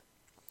the hut.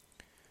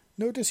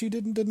 "Notice you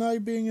didn't deny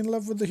being in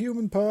love with the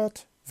human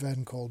part,"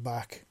 Ven called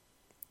back.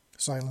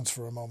 Silence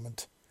for a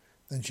moment.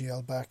 Then she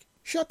yelled back,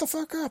 "Shut the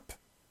fuck up!"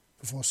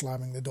 before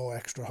slamming the door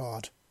extra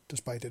hard,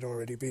 despite it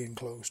already being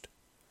closed.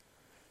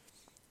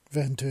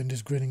 Ven turned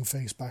his grinning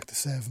face back to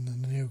Seven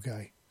and the new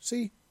guy.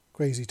 "See?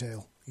 Crazy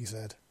tail," he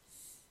said.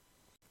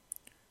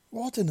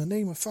 "What in the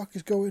name of fuck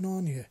is going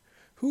on here?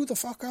 Who the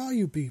fuck are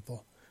you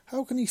people?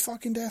 How can these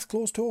fucking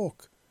Deathclaws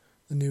talk?"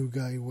 the new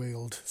guy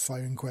wailed,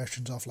 firing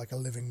questions off like a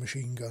living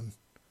machine gun.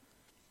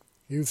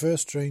 "You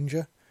first,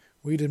 stranger.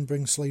 We didn't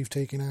bring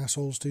slave-taking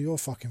assholes to your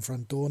fucking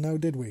front door now,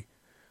 did we?"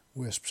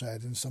 Wisp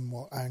said in a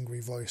somewhat angry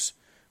voice,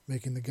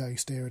 making the guy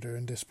stare at her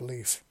in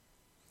disbelief.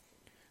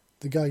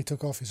 The guy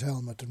took off his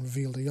helmet and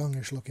revealed a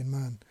youngish-looking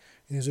man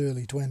in his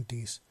early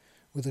 20s,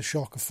 with a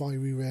shock of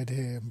fiery red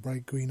hair and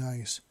bright green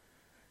eyes.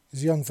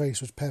 His young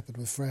face was peppered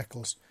with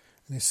freckles,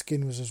 and his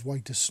skin was as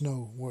white as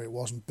snow where it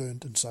wasn't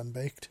burnt and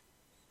sun-baked.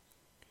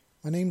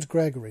 "My name's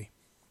Gregory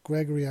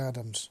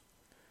Adams,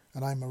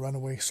 and I'm a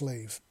runaway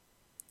slave,"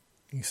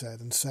 he said,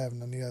 and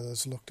Seven and the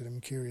others looked at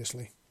him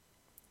curiously.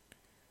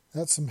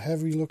 "That's some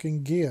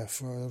heavy-looking gear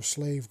for a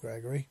slave,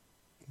 Gregory,"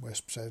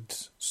 Wisp said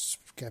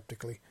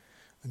sceptically,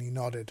 and he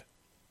nodded.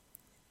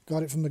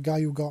 "Got it from the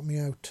guy who got me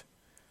out.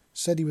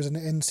 Said he was an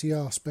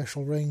NCR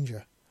Special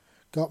Ranger.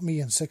 Got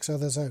me and 6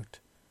 others out.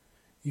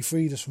 He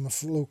freed us from a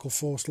local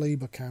forced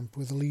labour camp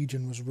where the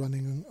Legion was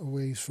running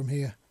away from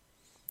here.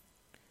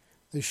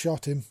 They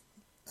shot him,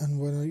 and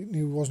when I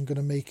knew he wasn't going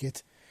to make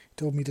it, he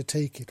told me to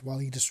take it while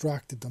he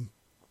distracted them.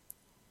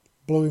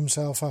 Blow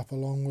himself up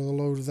along with a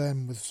load of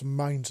them with some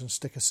mines and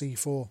stick a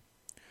C4.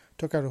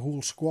 Took out a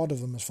whole squad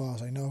of them as far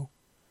as I know.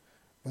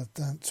 But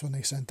that's when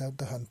they sent out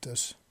the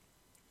hunters,"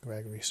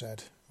 Gregory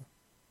said.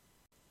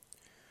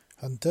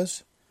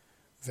 "Hunters?"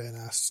 Ven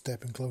asked,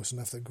 stepping close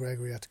enough that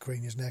Gregory had to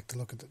crane his neck to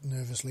look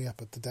nervously up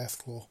at the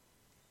Deathclaw.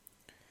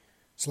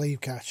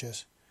 "Slave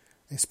catchers.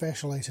 They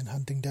specialise in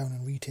hunting down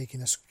and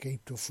retaking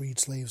escaped or freed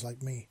slaves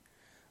like me.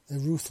 They're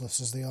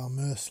ruthless as they are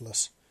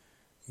merciless,"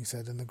 he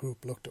said, and the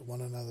group looked at one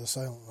another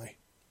silently.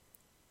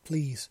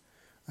 "Please,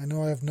 I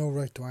know I have no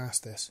right to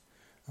ask this,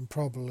 and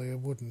probably I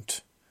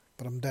wouldn't,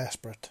 but I'm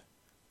desperate.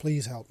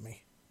 Please help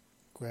me,"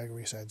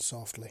 Gregory said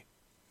softly.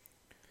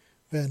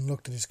 Ven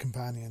looked at his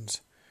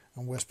companions,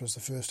 and Wisp was the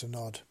first to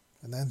nod,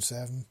 and then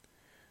Seven,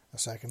 a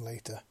second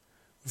later,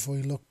 before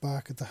he looked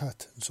back at the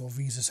hut and saw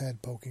Visa's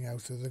head poking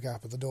out through the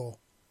gap of the door,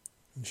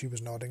 and she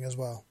was nodding as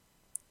well.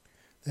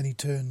 Then he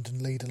turned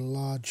and laid a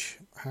large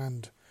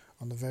hand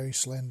on the very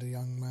slender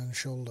young man's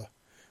shoulder,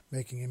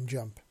 making him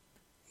jump.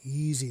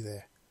 "Easy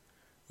there.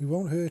 We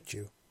won't hurt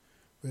you,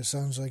 but it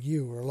sounds like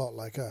you are a lot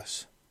like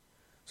us.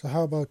 So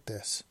how about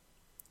this?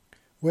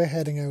 We're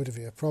heading out of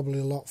here probably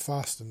a lot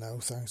faster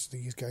now, thanks to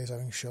these guys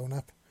having shown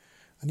up,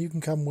 and you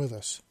can come with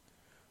us.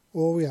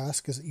 All we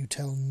ask is that you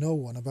tell no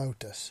one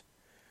about us,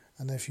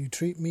 and if you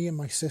treat me and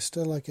my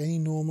sister like any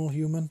normal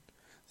human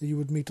that you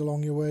would meet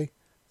along your way,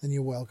 then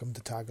you're welcome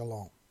to tag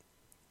along,"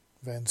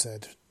 Ven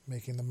said,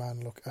 making the man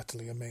look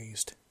utterly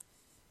amazed.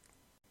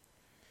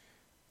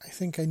 "I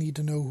think I need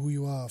to know who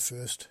you are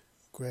first,"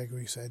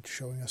 Gregory said,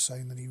 showing a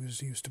sign that he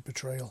was used to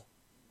betrayal.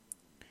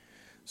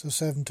 So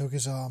Seven took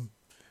his arm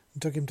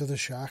and took him to the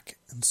shack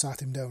and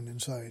sat him down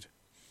inside,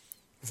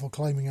 before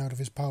climbing out of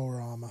his power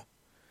armour.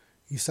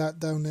 He sat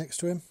down next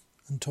to him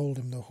and told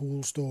him the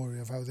whole story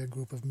of how their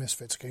group of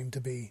misfits came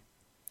to be.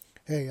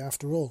 Hey,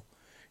 after all,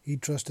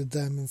 he'd trusted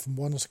them, and from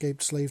one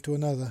escaped slave to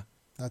another,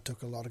 that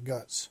took a lot of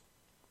guts.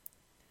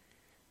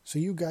 "So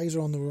you guys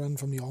are on the run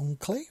from the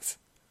Enclave?"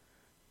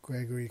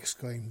 Gregory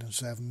exclaimed, and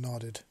Seven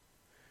nodded.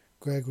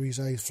 Gregory's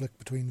eyes flicked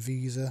between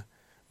Visa,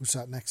 who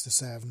sat next to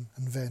Seven,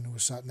 and Ven, who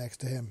sat next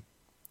to him.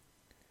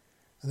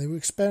 "And they were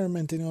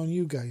experimenting on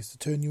you guys to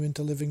turn you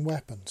into living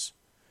weapons?"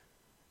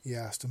 he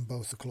asked, and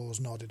both the claws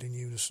nodded in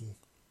unison.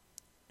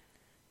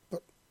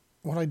 "But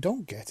what I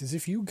don't get is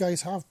if you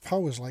guys have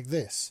powers like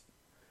this,"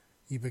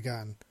 he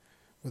began,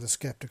 with a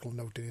sceptical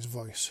note in his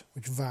voice,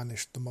 which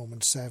vanished the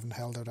moment Seven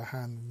held out a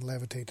hand and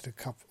levitated a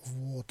cup of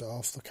water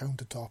off the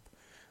countertop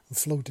and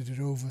floated it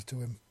over to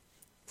him,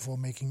 before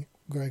making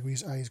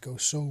Gregory's eyes go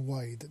so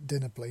wide that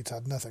dinner plates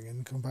had nothing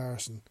in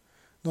comparison,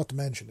 not to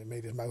mention it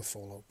made his mouth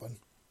fall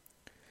open.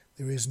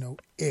 "There is no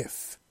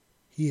if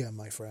here,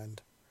 my friend,"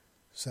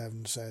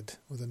 Seven said,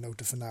 with a note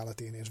of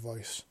finality in his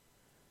voice.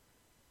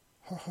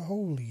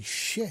 "Holy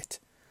shit!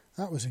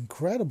 That was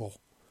incredible!"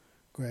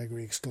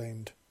 Gregory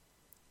exclaimed.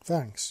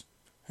 "Thanks.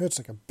 Hurts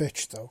like a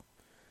bitch, though,"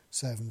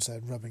 Seven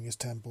said, rubbing his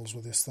temples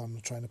with his thumb,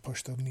 trying to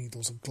push the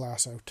needles of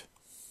glass out.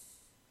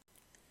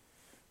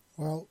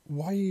 "Well,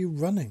 why are you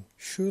running?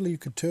 Surely you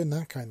could turn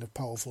that kind of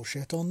powerful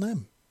shit on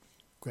them,"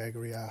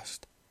 Gregory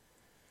asked.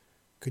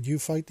 "Could you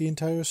fight the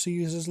entire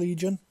Caesar's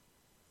Legion?"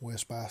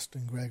 Wisp asked,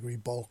 and Gregory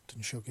balked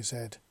and shook his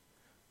head.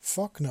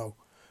 "Fuck no.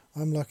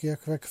 I'm lucky I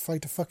could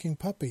fight a fucking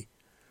puppy.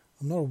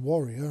 I'm not a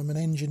warrior, I'm an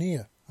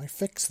engineer. I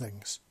fix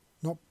things,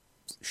 not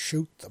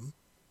shoot them,"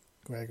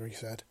 Gregory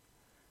said.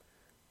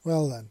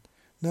 "Well then,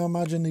 now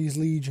imagine these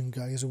Legion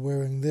guys are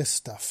wearing this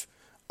stuff,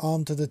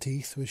 armed to the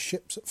teeth, with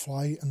ships that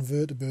fly and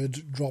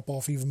vertebrates drop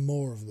off even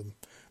more of them,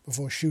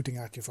 before shooting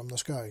at you from the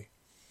sky,"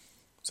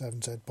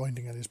 Seven said,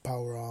 pointing at his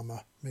power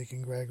armour,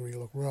 making Gregory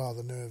look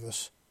rather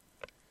nervous.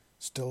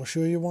 "Still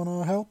sure you want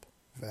our help?"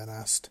 Ven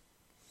asked.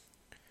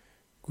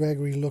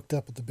 Gregory looked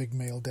up at the big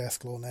male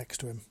Deathclaw next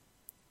to him.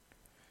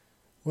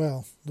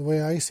 "Well, the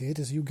way I see it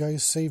is you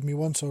guys saved me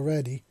once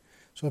already,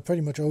 so I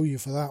pretty much owe you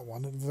for that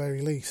one at the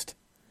very least.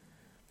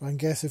 But I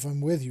guess if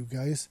I'm with you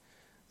guys,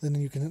 then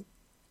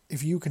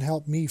if you can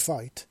help me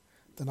fight,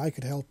 then I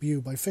could help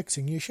you by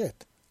fixing your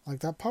shit,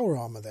 like that power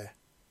armour there,"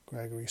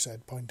 Gregory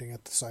said, pointing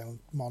at the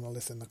silent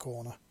monolith in the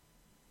corner.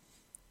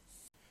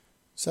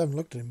 Seven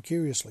looked at him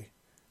curiously.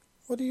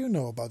 "What do you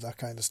know about that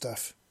kind of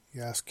stuff?" he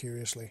asked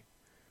curiously.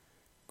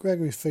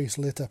 Gregory's face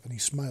lit up and he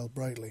smiled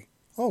brightly.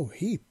 Oh,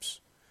 heaps.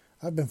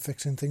 I've been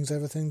fixing things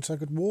ever since I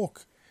could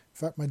walk. In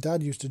fact, my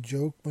dad used to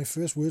joke my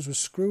first words were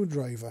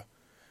screwdriver,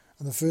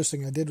 and the first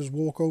thing I did was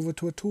walk over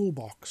to a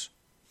toolbox.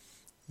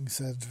 He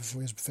said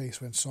before his face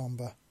went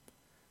sombre.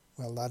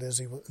 Well, that is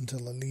until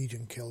the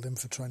Legion killed him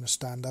for trying to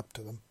stand up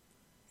to them,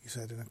 he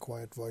said in a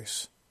quiet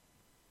voice.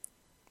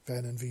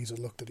 Ven and Visa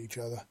looked at each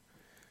other.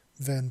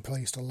 Ven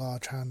placed a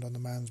large hand on the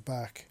man's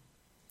back.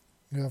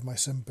 You have my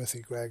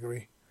sympathy,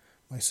 Gregory.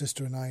 My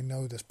sister and I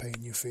know this pain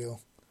you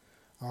feel.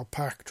 Our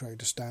pack tried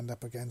to stand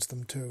up against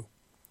them too,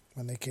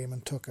 when they came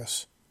and took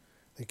us.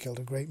 They killed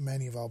a great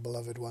many of our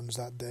beloved ones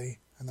that day,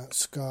 and that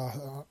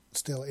scar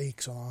still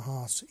aches on our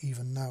hearts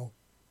even now,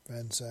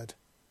 Ven said.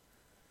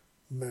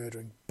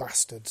 Murdering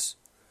bastards,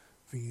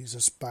 Visa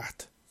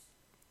spat.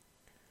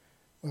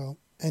 Well,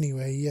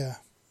 anyway, yeah,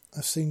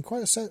 I've seen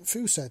quite a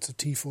few sets of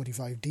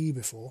T-45D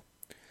before,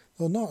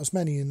 though not as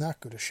many in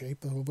that good a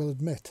shape, I will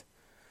admit.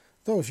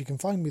 Though if you can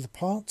find me the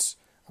parts,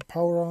 a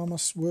Power Armour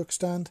work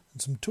stand,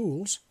 and some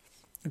tools,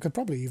 I could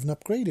probably even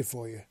upgrade it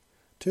for you.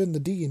 Turn the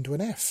D into an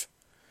F.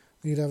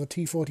 You'd have a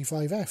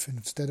T-45F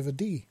instead of a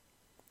D.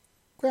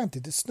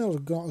 Granted, it's still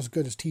not as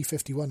good as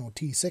T-51 or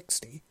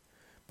T-60,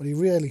 but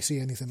you rarely see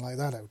anything like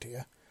that out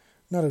here.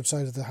 Not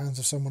outside of the hands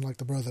of someone like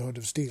the Brotherhood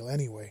of Steel,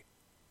 anyway,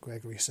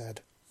 Gregory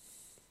said.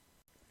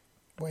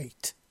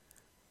 Wait.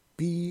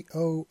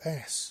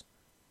 B.O.S.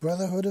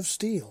 Brotherhood of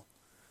Steel.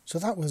 So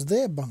that was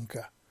their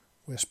bunker,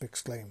 Wisp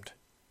exclaimed.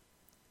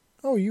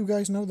 Oh, you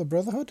guys know the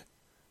Brotherhood?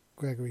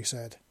 Gregory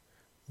said.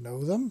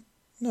 Know them?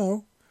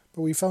 No,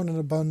 but we found an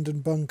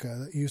abandoned bunker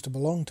that used to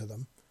belong to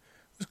them.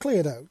 It was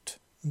cleared out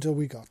until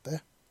we got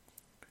there,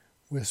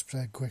 Wisp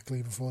said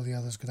quickly before the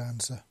others could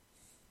answer.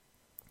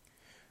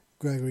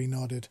 Gregory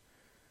nodded.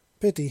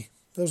 Pity,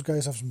 those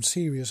guys have some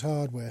serious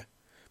hardware,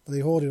 but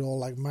they hoard it all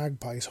like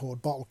magpies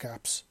hoard bottle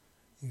caps,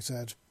 he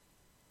said.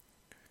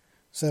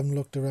 Seven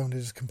looked around at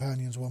his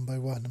companions one by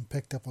one and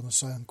picked up on the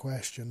silent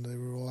question they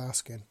were all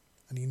asking,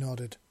 and he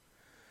nodded.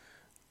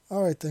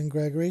 All right then,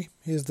 Gregory,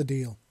 here's the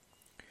deal.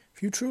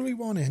 If you truly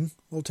want in,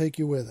 we'll take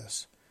you with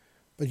us,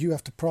 but you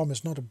have to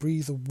promise not to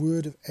breathe a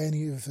word of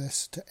any of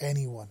this to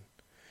anyone.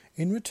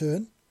 In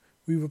return,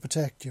 we will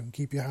protect you and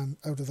keep you out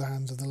of the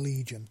hands of the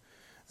Legion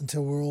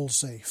until we're all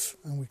safe,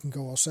 and we can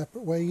go our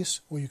separate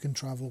ways, or you can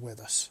travel with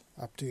us.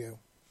 Up to you,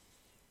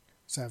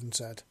 Seven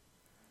said.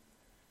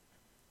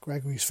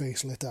 Gregory's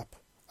face lit up.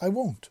 I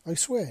won't, I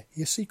swear.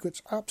 Your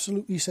secret's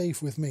absolutely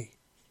safe with me.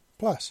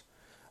 Plus,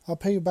 I'll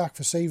pay you back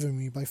for saving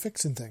me by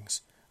fixing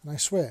things, and I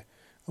swear,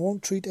 I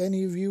won't treat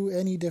any of you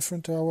any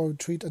different to how I would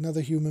treat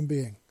another human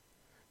being,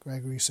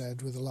 Gregory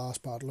said, with the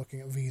last part looking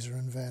at Visa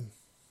and Ven.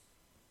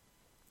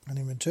 And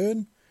in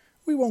return,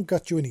 we won't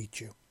gut you and eat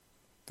you,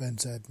 Ven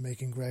said,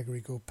 making Gregory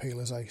go pale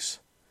as ice.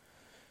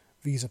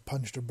 Visa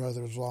punched her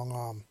brother's long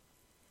arm.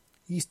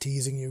 He's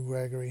teasing you,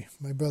 Gregory.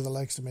 My brother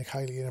likes to make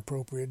highly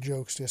inappropriate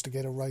jokes just to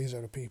get a rise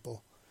out of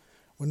people.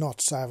 We're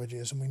not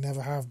savages, and we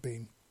never have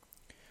been.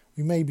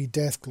 We may be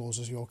deathclaws,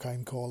 as your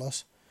kind call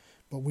us,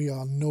 but we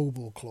are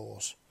noble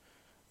claws.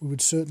 We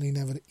would certainly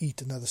never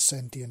eat another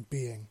sentient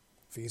being,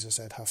 Visa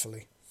said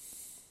huffily.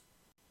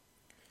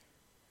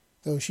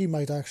 Though she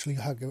might actually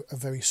hug a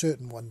very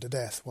certain one to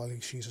death while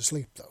she's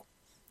asleep, though,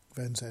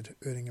 Ven said,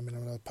 earning him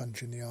another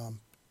punch in the arm,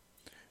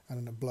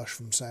 and a blush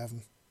from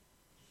Seven.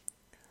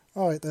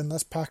 All right then,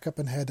 let's pack up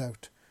and head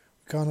out.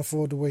 We can't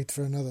afford to wait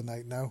for another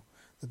night now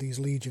that these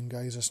Legion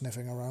guys are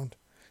sniffing around,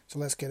 so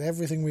let's get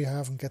everything we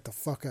have and get the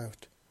fuck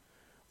out.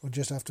 We'll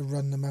just have to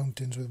run the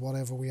mountains with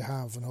whatever we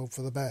have and hope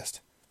for the best,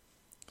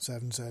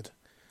 Seven said.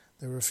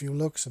 There were a few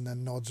looks and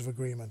then nods of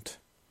agreement.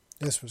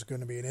 This was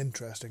going to be an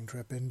interesting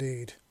trip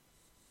indeed.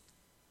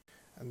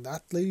 And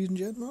that, ladies and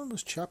gentlemen,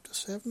 was Chapter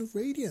 7 of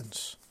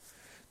Radiance.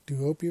 Do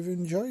hope you've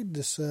enjoyed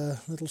this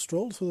little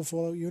stroll through the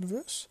Fallout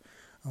universe.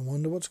 I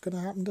wonder what's going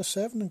to happen to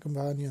Seven and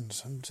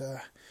companions, and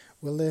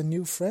will their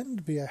new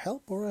friend be a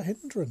help or a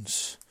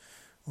hindrance?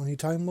 Only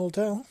time will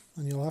tell,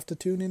 and you'll have to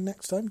tune in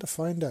next time to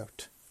find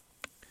out.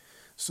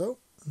 So,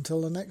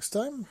 until the next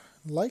time,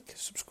 like,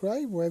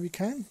 subscribe wherever you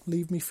can,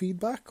 leave me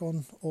feedback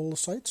on all the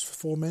sites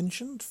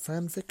aforementioned,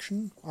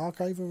 fanfiction,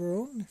 archive of our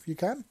own, if you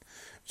can.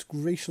 It's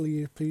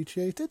greatly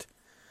appreciated.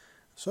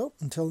 So,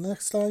 until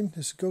next time,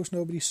 this is Ghost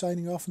Nobody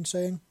signing off and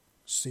saying,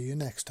 see you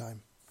next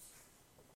time.